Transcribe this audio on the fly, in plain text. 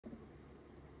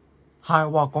Hi,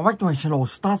 welcome back to my channel.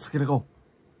 Start gonna go.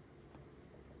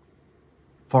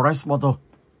 Forest model.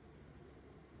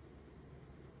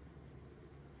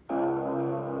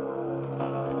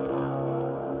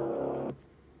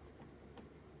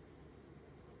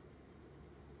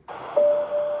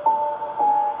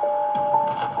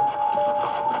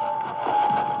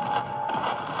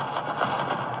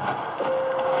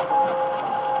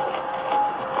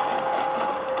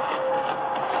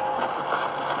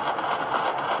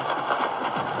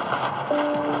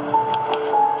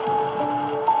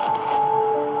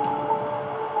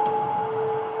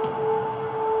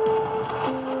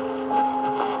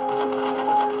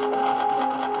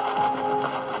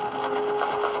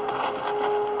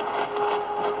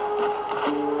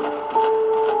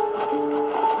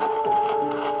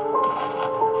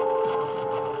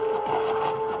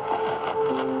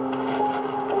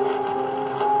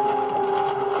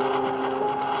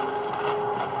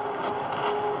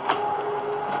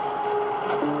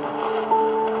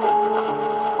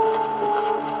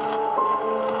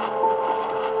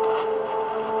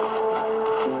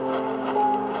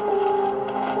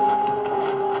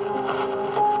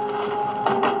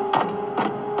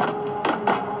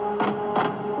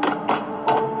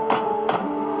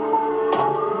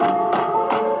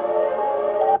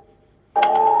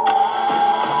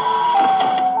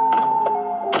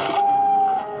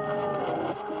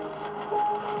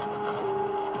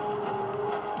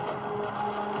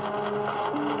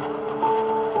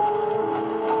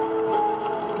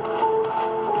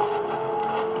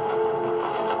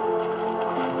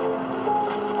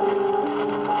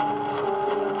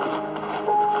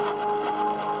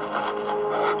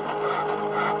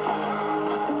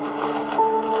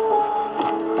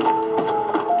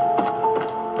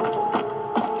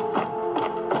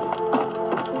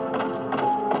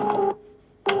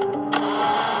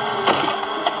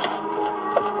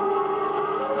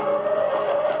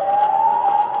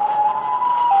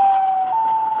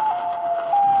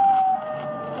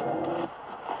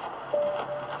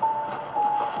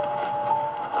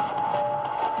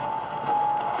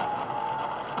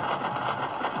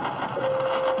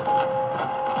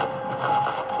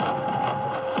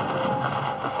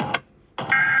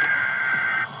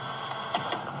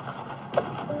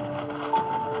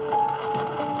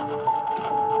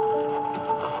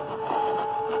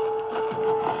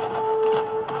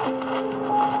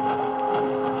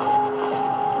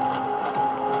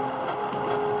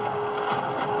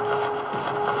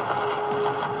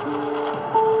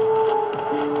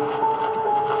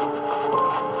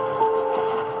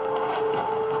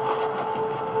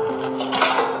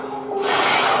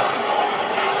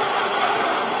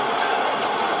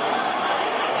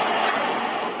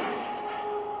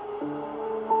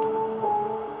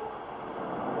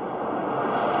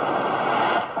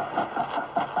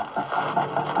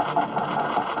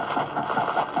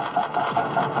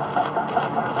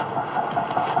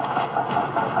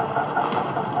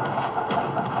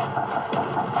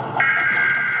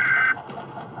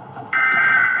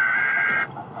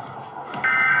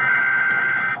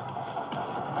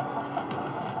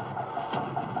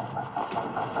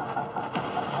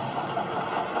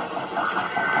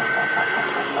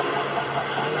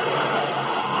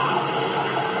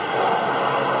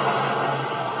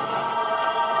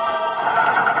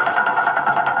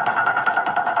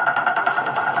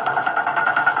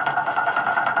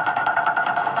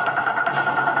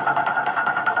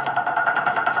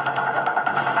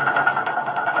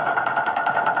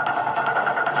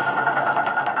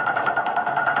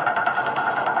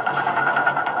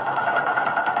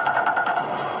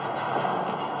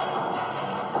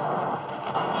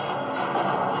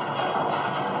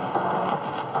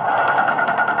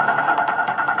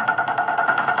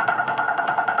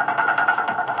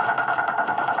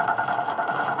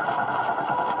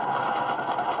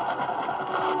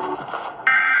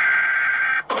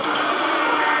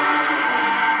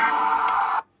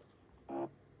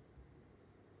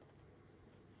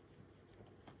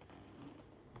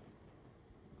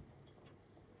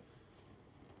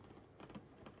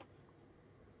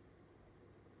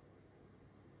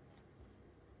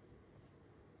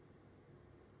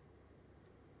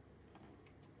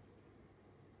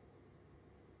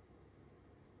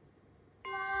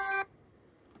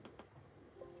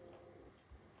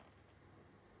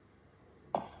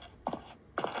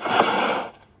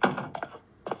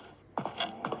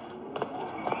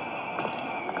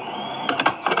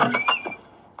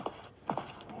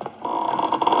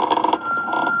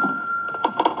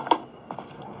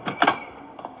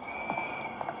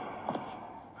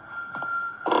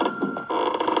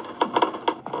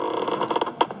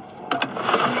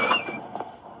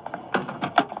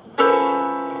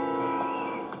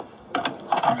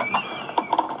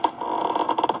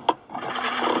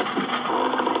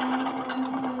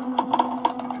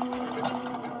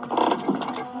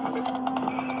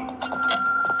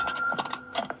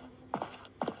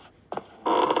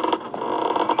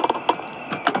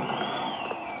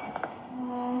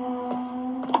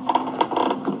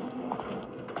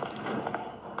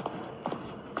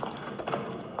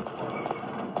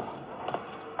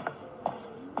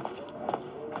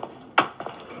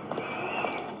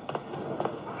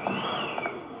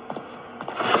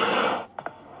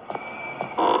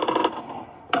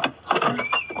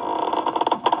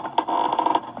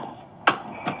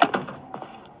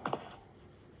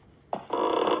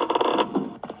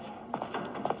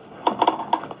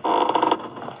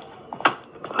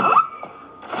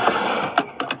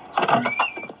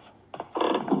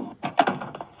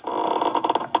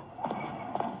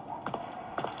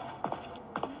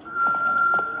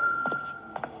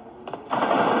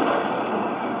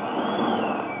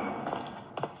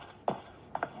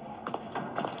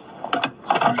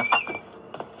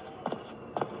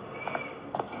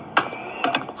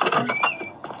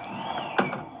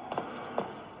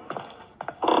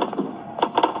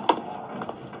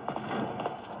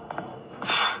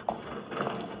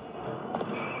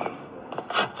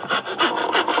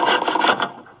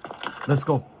 Let's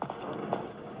go.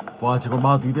 Và chỉ còn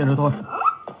 3 tí tiền nữa thôi.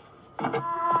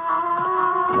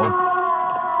 One.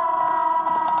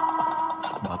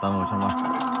 Bà ta ngồi trong này.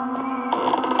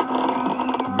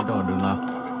 Không biết đâu là đường nào.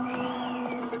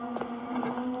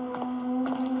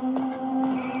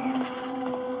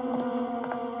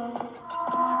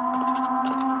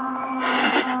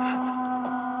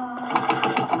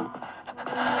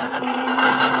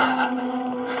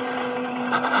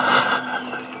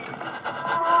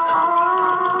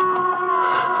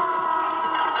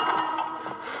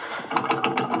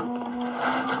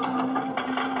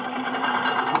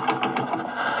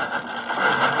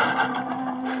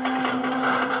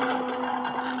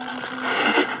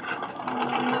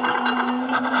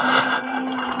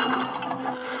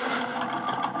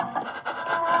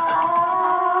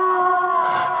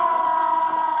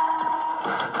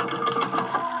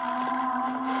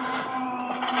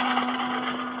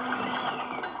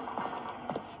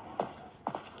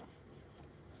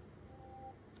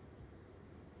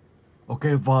 Ok,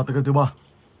 và tới cái thứ 3.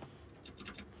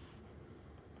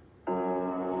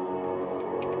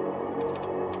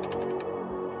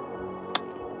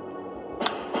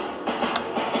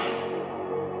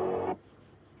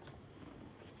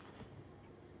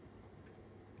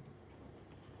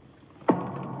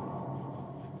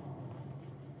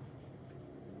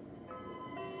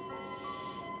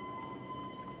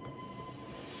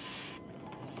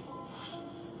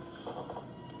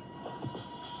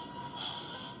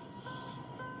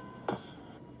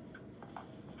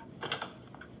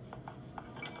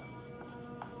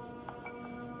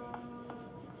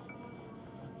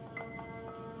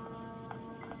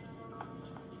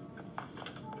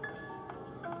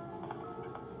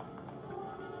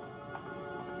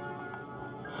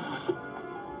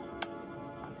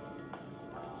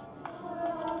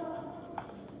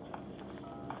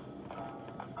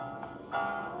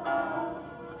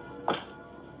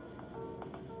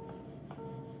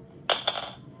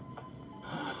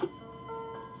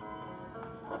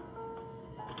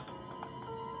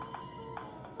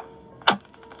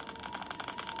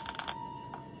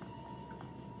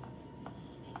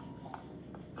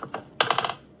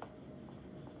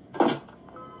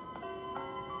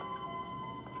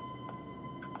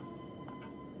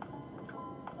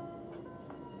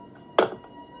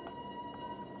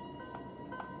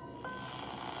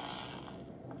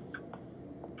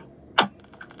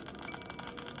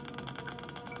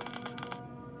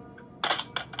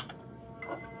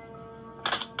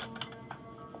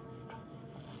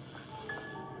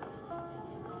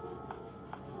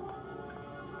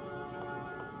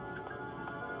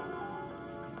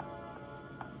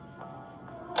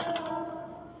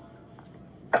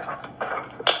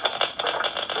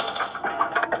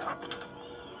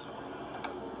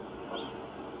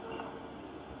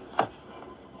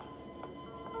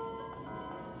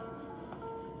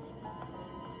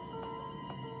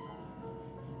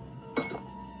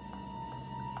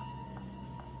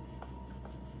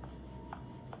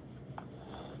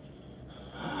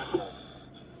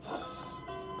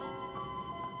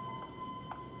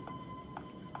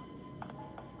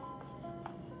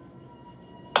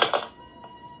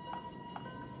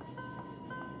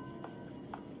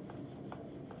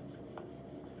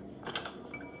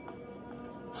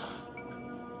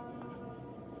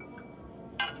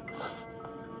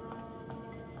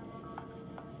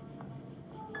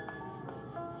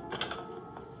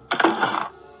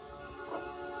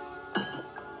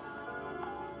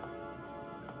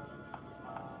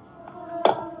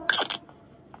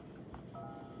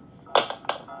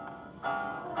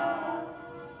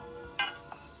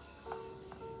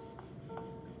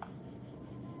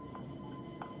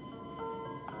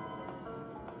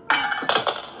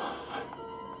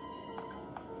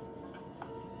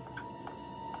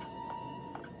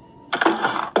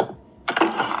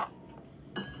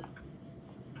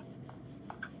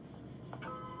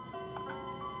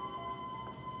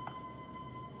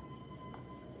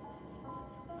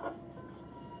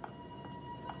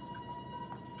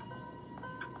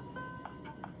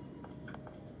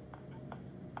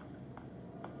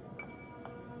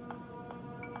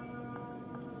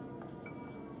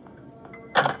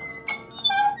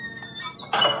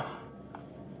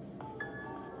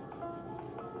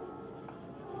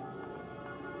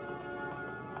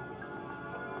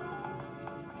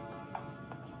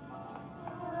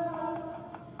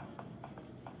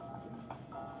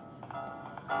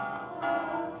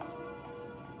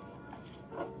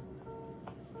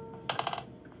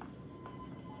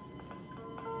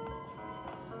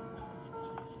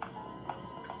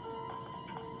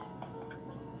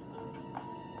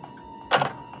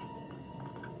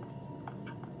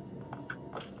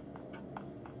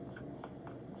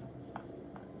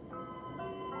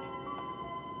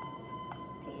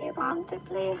 Do you want to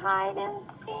play hide and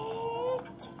seek?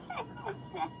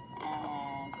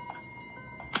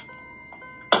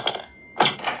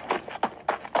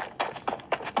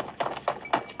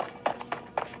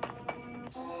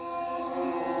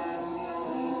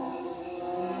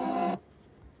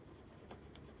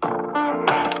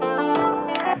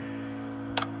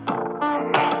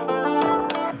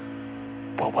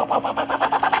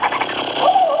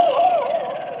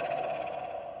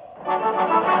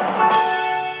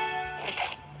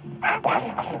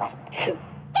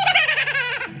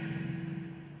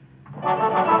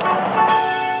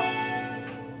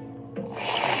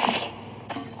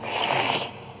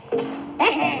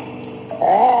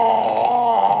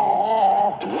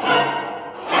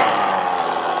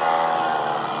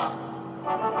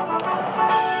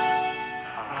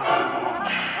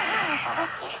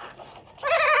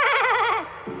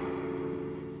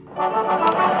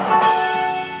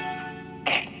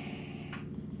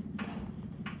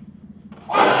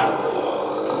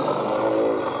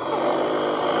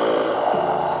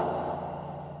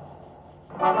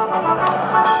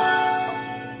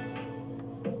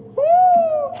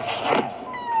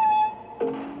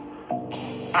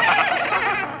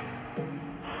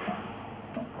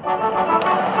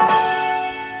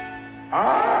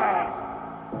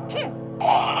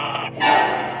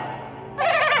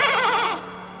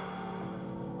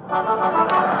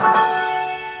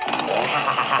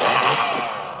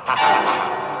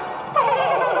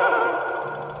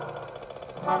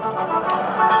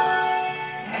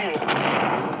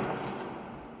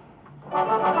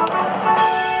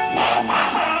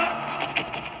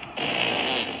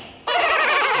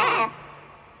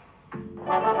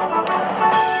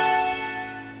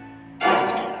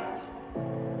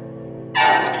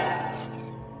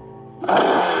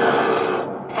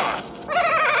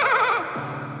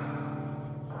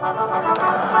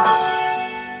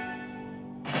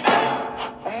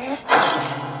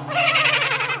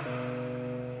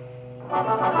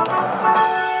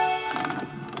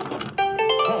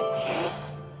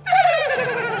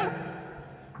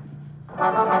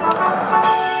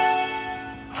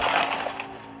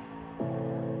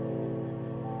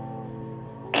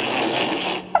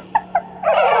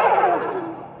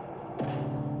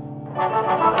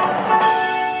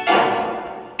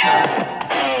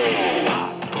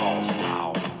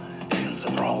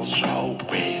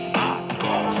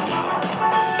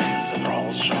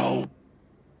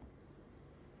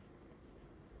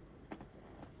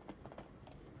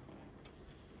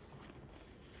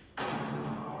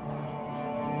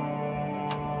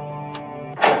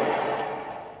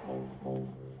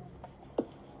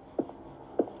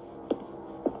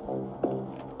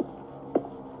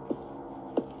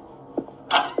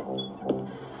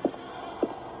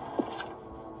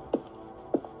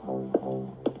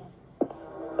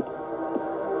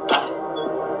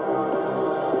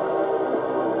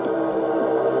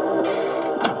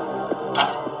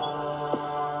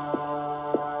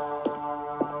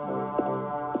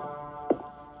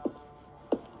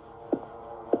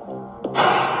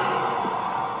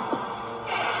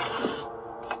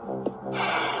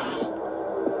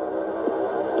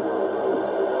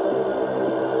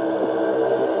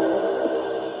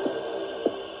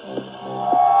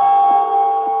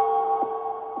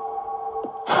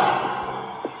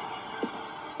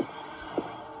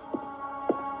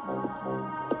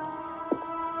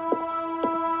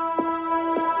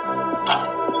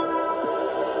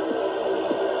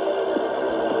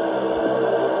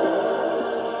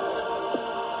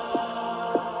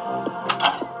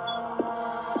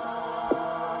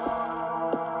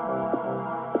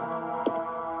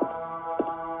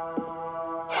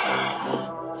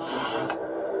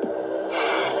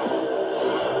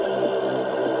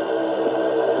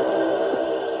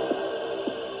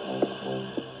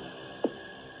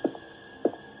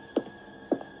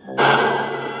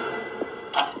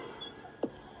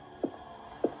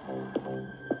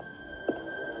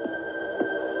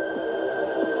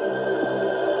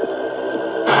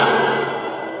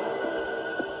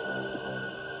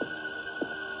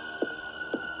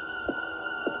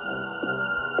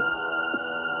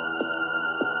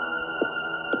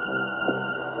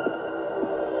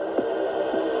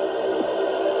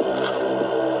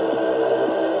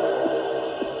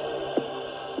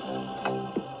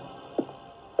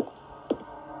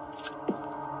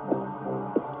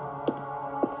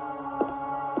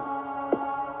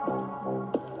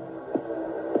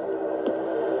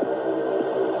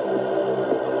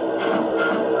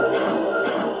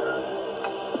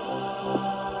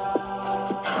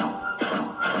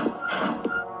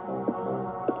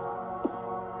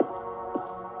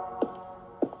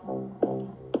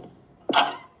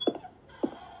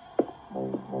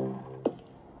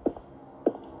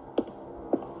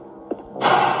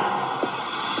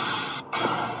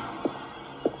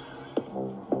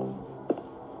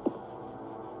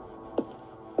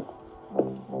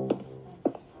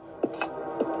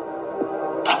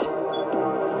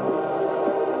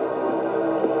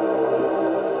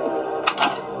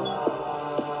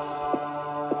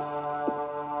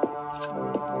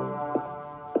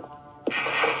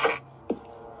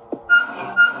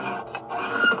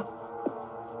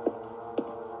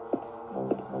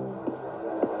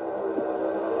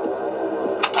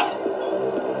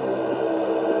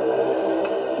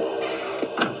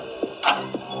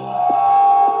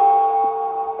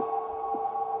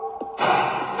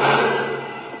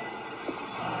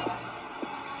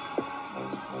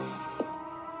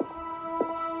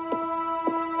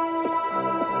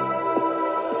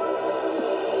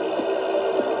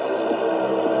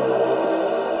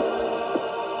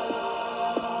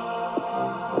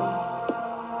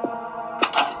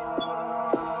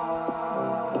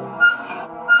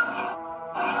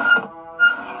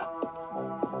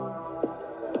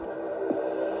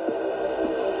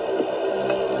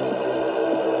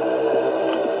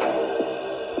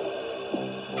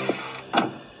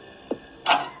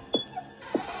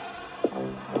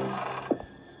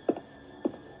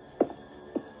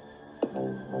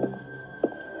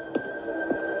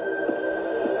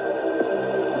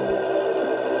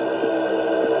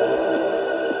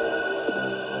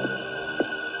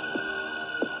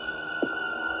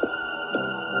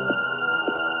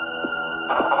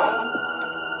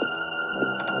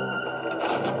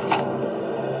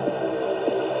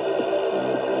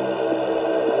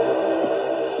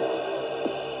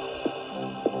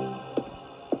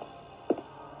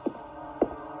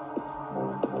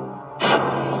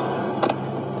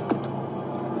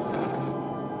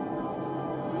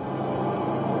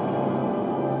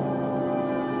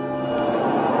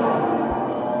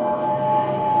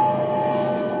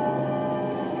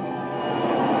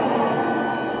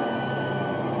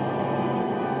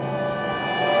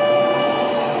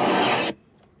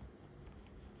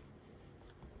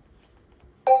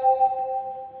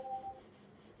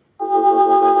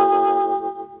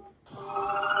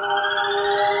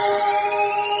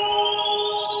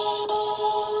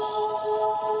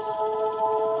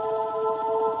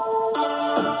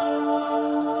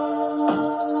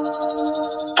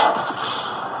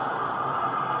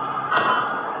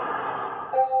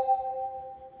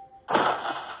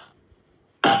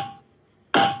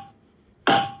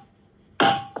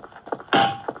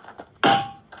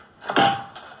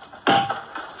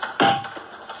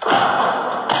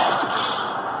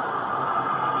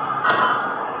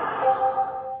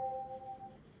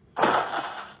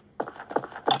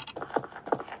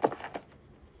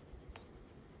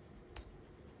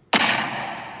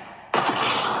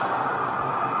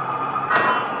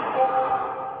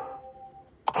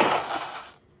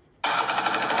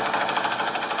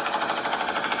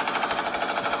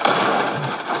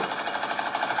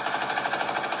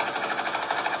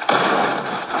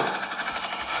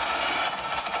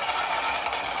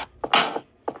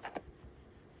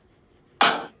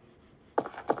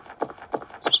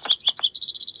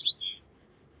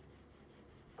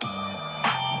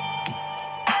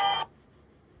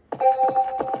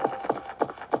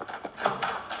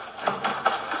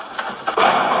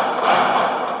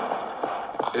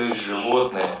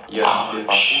 животное, я тебе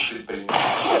покушать принесу.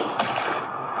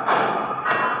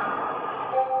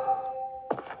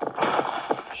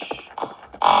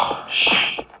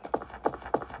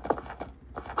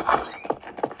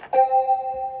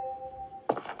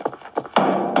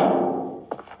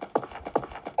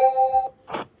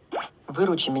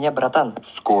 Выручи меня, братан.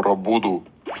 Скоро буду.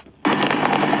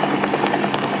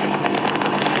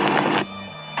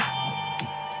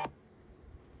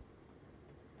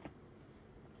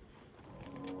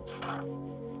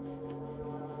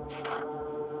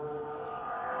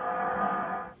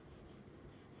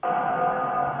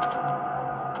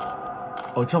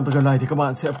 Ở trong tựa game này thì các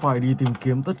bạn sẽ phải đi tìm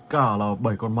kiếm tất cả là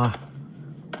 7 con ma.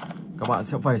 Các bạn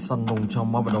sẽ phải săn lùng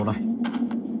trong map bắt đầu này.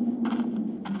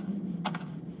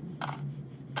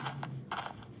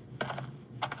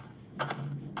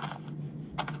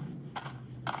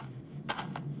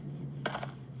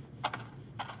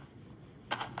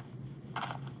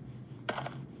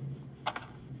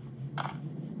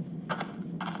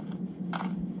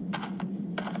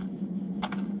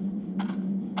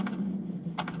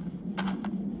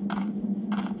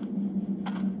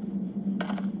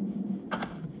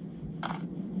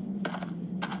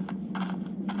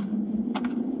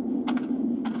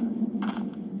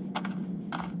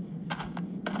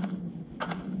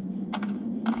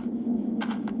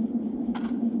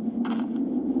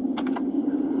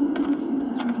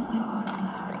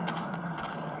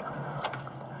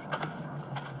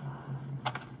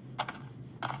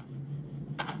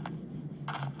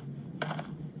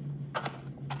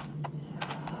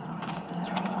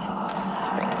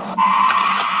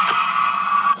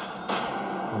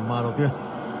 Ma đầu tiên.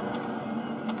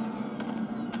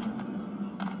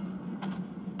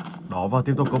 Đó, và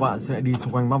tiếp tục các bạn sẽ đi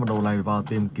xung quanh map bản đồ này và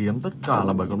tìm kiếm tất cả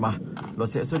là 7 con ma. Nó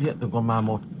sẽ xuất hiện từng con ma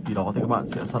một. Khi đó thì các bạn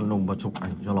sẽ săn lùng và chụp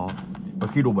ảnh cho nó. Và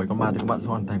khi đủ 7 con ma thì các bạn sẽ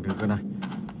hoàn thành được cái này.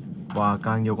 Và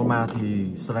càng nhiều con ma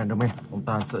thì Slenderman ông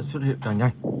ta sẽ xuất hiện càng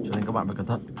nhanh. Cho nên các bạn phải cẩn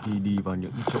thận khi đi vào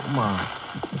những chỗ mà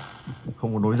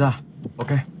không có lối ra.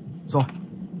 Ok, rồi.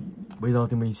 Bây giờ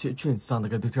thì mình sẽ chuyển sang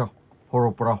cái tiếp theo,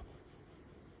 Horror Brawl.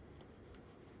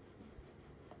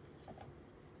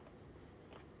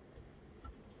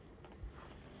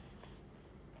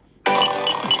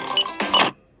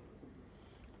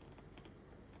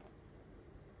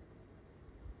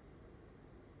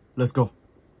 Let's go.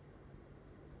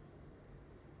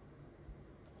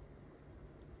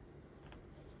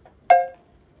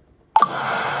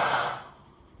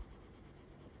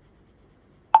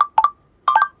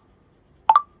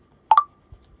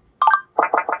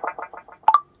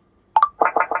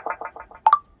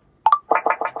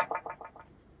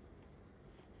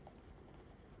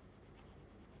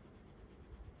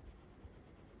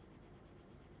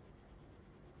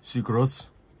 Secrets.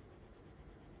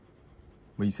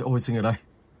 Mình sẽ hồi sinh ở đây.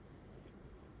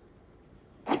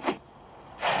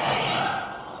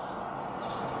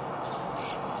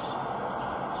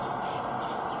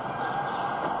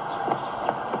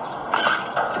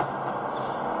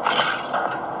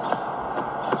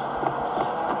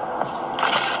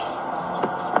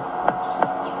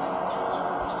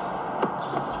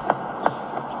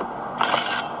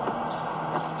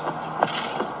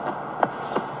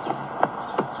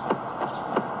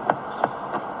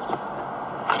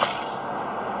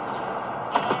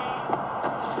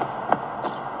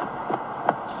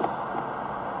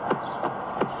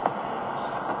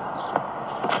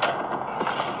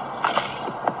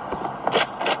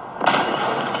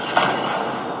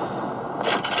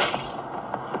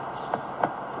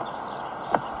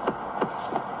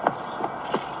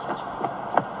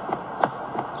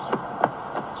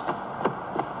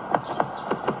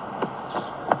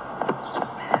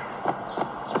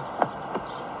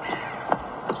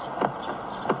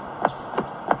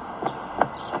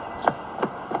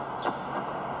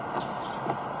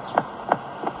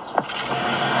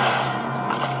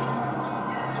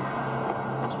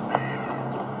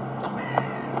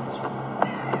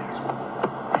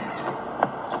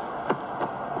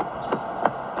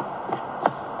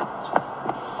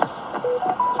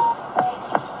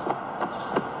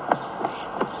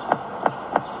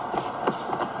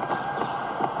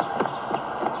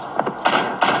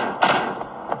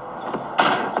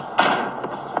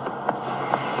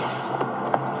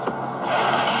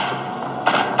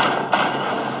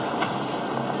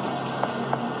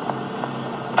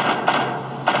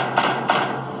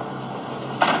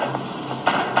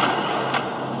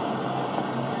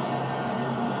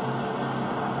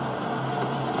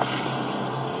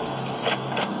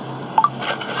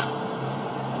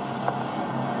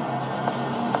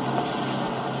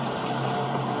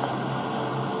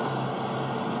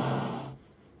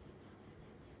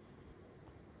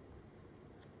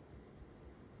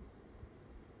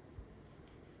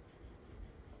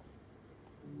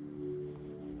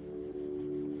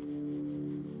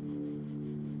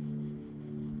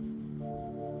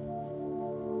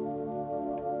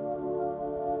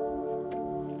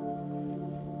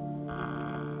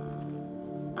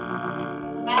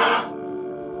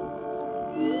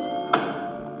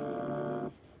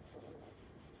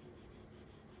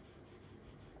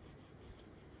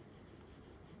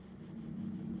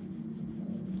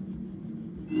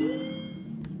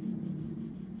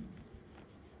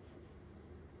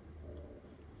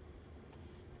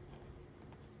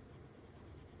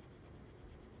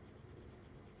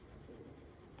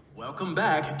 Welcome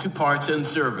back to Parts and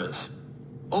Service.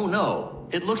 Oh no,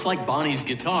 it looks like Bonnie's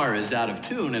guitar is out of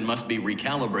tune and must be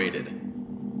recalibrated.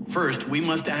 First, we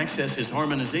must access his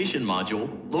harmonization module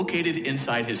located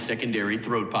inside his secondary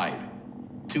throat pipe.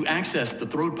 To access the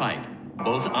throat pipe,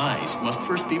 both eyes must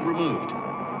first be removed.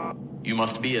 You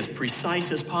must be as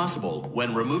precise as possible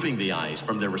when removing the eyes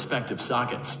from their respective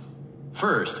sockets.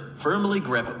 First, firmly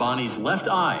grip Bonnie's left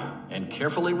eye and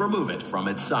carefully remove it from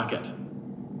its socket.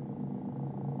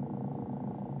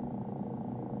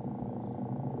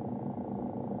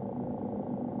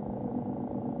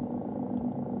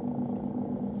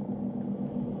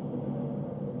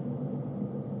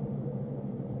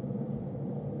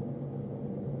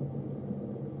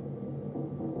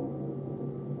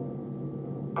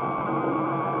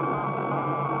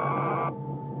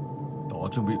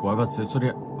 Chuẩn bị quái vật sẽ xuất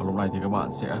hiện và lúc này thì các bạn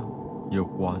sẽ nhiều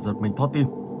quả giật mình thoát tim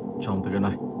trong tựa game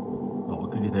này. Đó,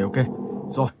 cứ như thế ok.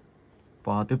 Rồi,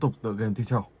 và tiếp tục tựa game tiếp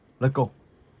theo. Let's go.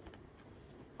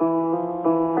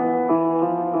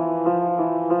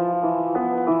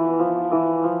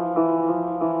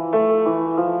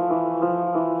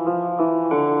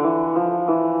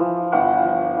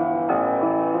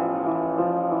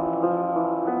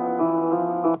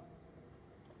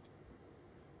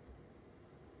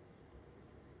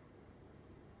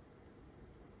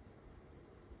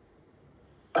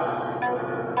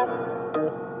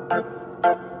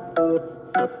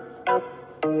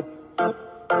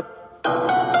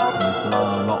 Mình sẽ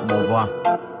là lọ màu vàng.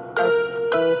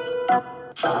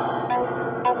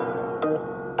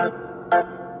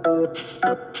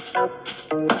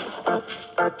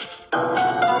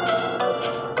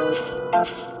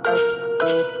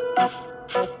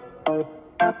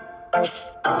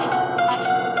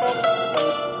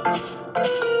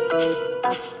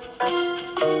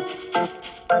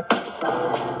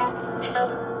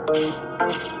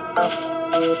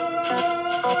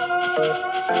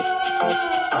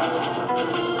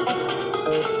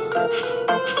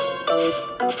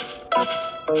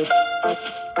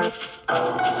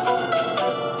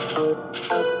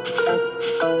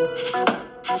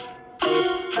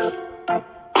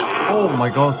 Oh my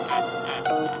gosh.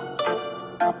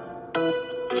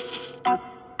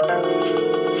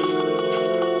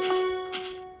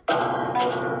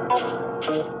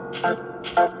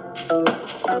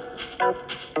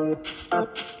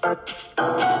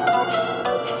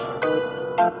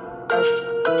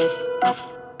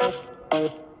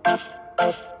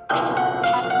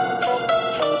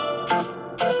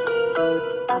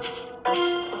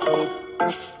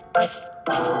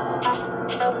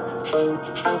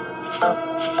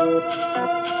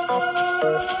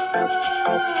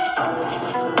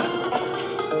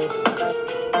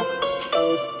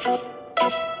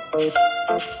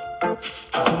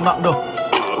 Không nặng được.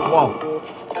 Wow.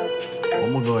 Có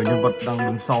một người nhân vật đang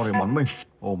đứng sau để bắn mình.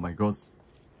 Oh my god.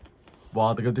 Và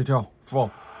từ game tiếp theo, Brawl.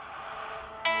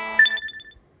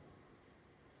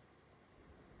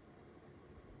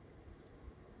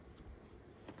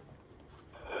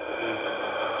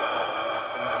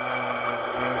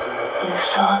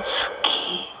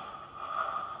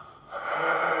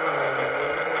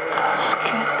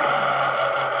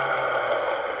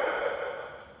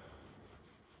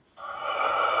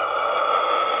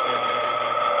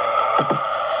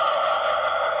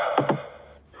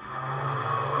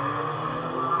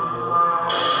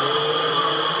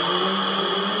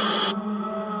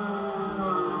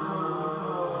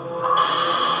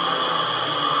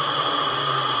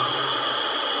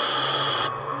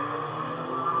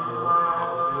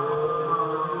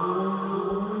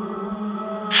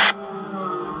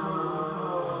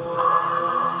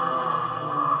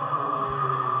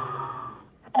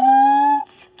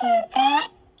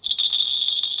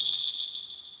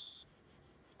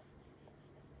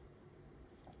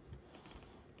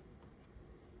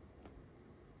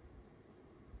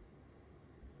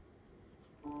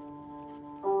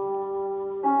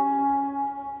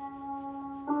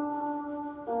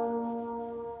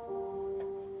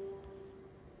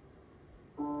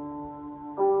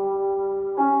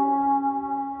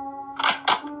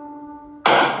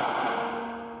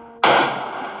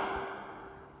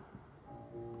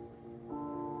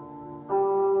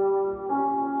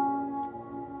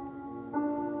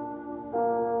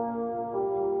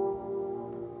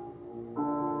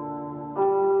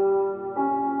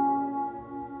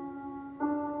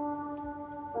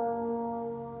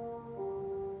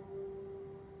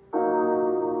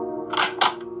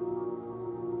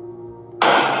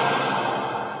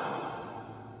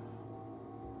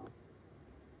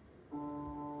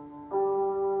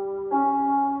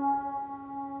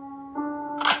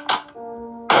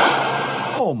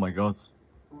 Oh my god.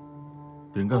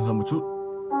 Tiến gần hơn một chút.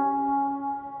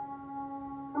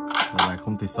 Lần này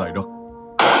không thể sẩy được.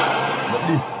 Vẫn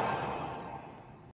đi.